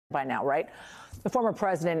by now, right? The former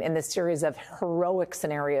president in this series of heroic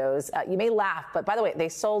scenarios. You may laugh, but by the way, they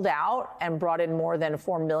sold out and brought in more than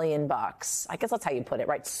 $4 million. I guess that's how you put it,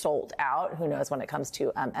 right? Sold out. Who knows when it comes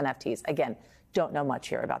to NFTs? Again, don't know much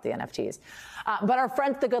here about the NFTs. But our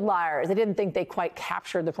friends, the good liars, they didn't think they quite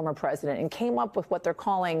captured the former president and came up with what they're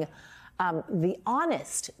calling the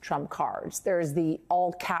honest Trump cards. There's the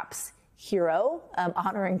all caps hero,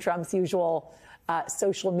 honoring Trump's usual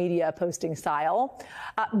social media posting style.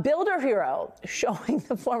 Builder hero, showing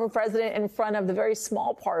the former president in front of the very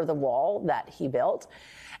small part of the wall that he built.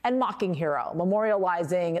 And mocking hero,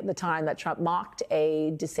 memorializing the time that Trump mocked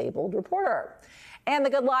a disabled reporter. And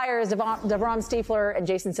the good liars, Davram, Stiefler, and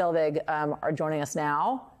Jason Selvig are joining us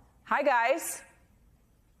now. Hi, guys.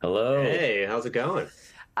 Hello. Hey, how's it going?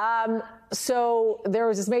 So there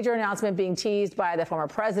was this major announcement being teased by the former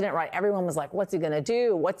president, right? Everyone was like, what's he going to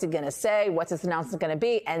do? What's he going to say? What's this announcement going to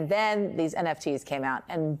be? And then these NFTs came out,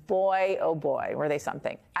 and boy, oh boy, were they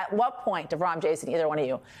something. At what point, Davram, Jason, either one of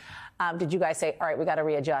you, did you guys say, all right, we got to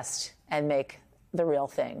readjust and make the real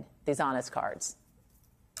thing, these honest cards?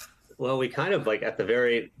 Well, we kind of like at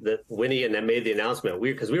Winnie and then made the announcement,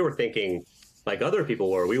 because we were thinking, like other people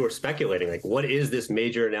were, we were speculating, like, what is this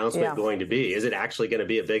major announcement going to be? Is it actually going to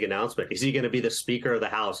be a big announcement? Is he going to be the Speaker of the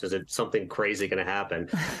House? Is it something crazy going to happen?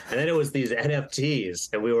 And then it was these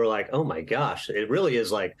NFTs, and we were like, oh my gosh, it really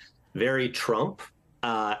is like very Trump.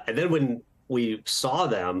 And then when we saw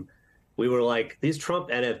them, we were like, these Trump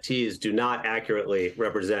NFTs do not accurately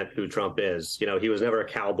represent who Trump is. You know, he was never a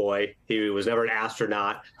cowboy. He was never an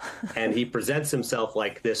astronaut. And he presents himself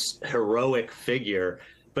like this heroic figure.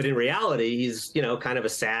 But in reality, he's, you know, kind of a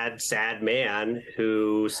sad, sad man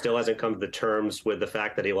who still hasn't come to the terms with the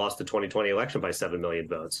fact that he lost the 2020 election by 7 million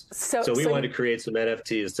votes. So we wanted to create some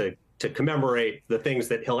NFTs to commemorate the things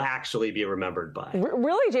that he'll actually be remembered by.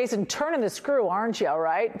 Really, Jason, turning the screw, aren't you,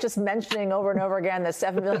 right? Just mentioning over and over again the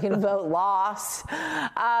 7 million vote loss. Did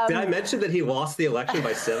I mention that he lost the election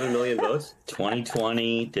by 7 million votes?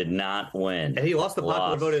 2020 did not win. And he lost the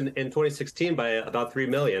popular vote in 2016 by about 3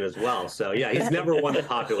 million as well. So, yeah, he's never won the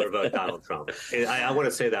popular vote, Donald Trump. I want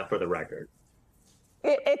to say that for the record.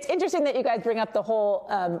 It's interesting that you guys bring up the whole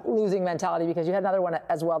losing mentality, because you had another one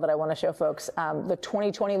as well that I want to show folks. The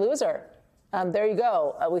 2020 loser. There you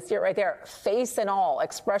go. We see it right there. Face and all,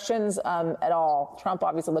 expressions at all. Trump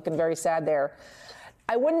obviously looking very sad there.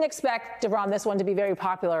 I wouldn't expect, Davram, this one to be very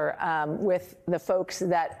popular with the folks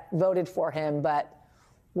that voted for him, but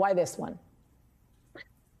why this one?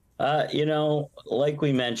 You know, like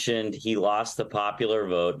we mentioned, he lost the popular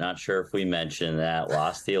vote. Not sure if we mentioned that.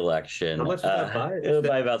 Lost the election. How much did that buy?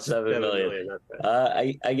 By about 7 million.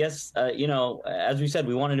 I guess, you know, as we said,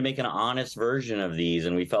 we wanted to make an honest version of these,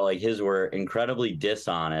 and we felt like his were incredibly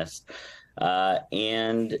dishonest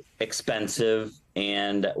and expensive.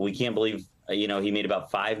 And we can't believe, you know, he made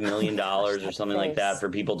about $5 million or something like that for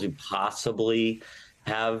people to possibly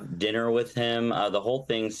have dinner with him. The whole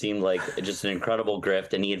thing seemed like just an incredible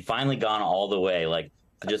grift, and he had finally gone all the way, like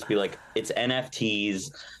to just be like, it's NFTs.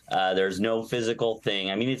 There's no physical thing.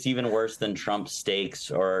 I mean, it's even worse than Trump Stakes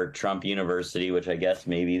or Trump University, which I guess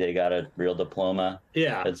maybe they got a real diploma.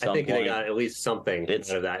 Yeah, I think they got at least something out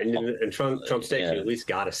of that. And Trump Stakes, you at least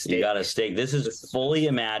got a stake. You got a stake. This is fully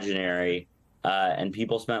imaginary, and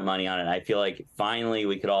people spent money on it. I feel like finally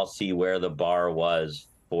we could all see where the bar was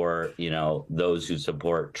for, you know, those who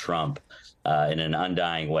support Trump in an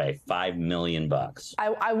undying way. $5 million.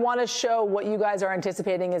 I want to show what you guys are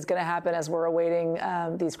anticipating is going to happen as we're awaiting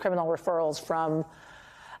these criminal referrals from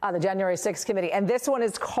the January 6th committee. And this one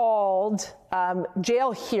is called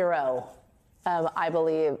Jail Hero, I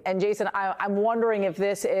believe. And Jason, I'm wondering if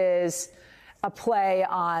this is a play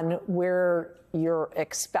on where you're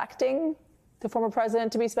expecting the former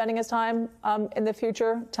president to be spending his time in the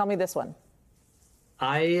future. Tell me this one.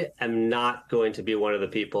 I am not going to be one of the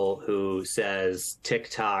people who says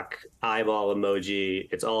TikTok, eyeball emoji,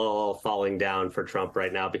 it's all falling down for Trump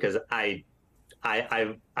right now, because I've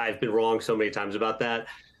been wrong so many times about that.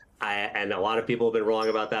 And a lot of people have been wrong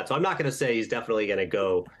about that. So I'm not going to say he's definitely going to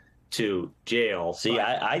go to jail. See,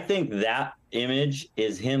 I think that image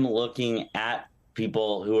is him looking at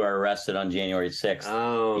people who are arrested on January 6th.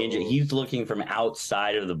 Oh. He's looking from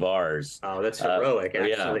outside of the bars. Oh, that's heroic,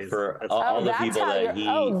 actually. Yeah, for all the people that he...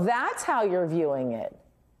 Oh, that's how you're viewing it.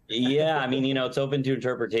 Yeah, I mean, you know, it's open to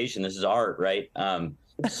interpretation. This is art, right?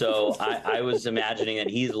 So I was imagining that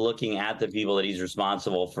he's looking at the people that he's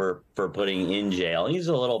responsible for putting in jail. He's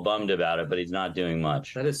a little bummed about it, but he's not doing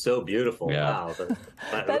much. That is so beautiful. Yeah. Wow.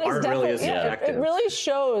 That art really is subjective. It really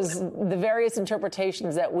shows the various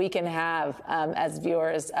interpretations that we can have as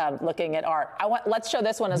viewers looking at art. Let's show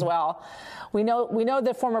this one as well. We know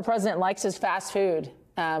the former president likes his fast food,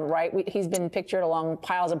 right? He's been pictured along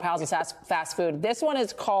piles and piles of fast food. This one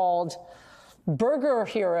is called Burger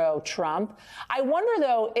Hero Trump. I wonder,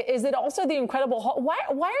 though, is it also the Incredible Hulk? Why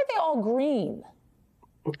are they all green?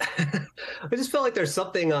 I just felt like there's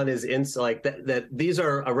something on his inside, like that these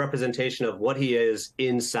are a representation of what he is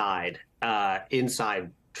inside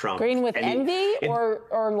Trump. Green with envy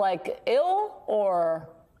or like ill or...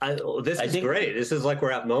 This is great. This is like we're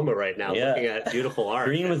at MoMA right now, looking at beautiful art.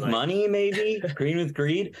 Green with money, maybe. Green with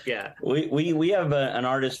greed. Yeah. We have an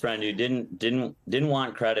artist friend who didn't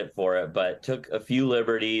want credit for it, but took a few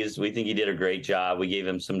liberties. We think he did a great job. We gave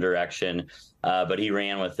him some direction, but he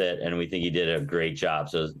ran with it, and we think he did a great job.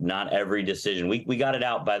 So not every decision. We got it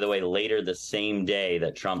out, by the way, later the same day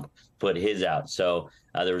that Trump put his out. So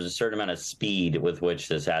there was a certain amount of speed with which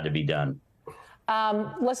this had to be done.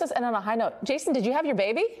 Let's just end on a high note. Jason, did you have your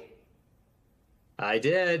baby? I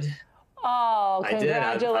did. Oh,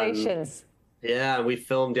 congratulations. Yeah, we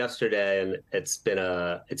filmed yesterday, and it's been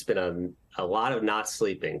a lot of not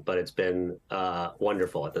sleeping, but it's been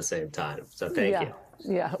wonderful at the same time. So thank you.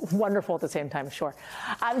 Yeah, wonderful at the same time, sure.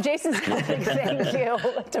 Jason Selvig, thank you.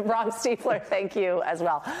 Davram, Stiefler, thank you as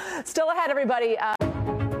well. Still ahead, everybody.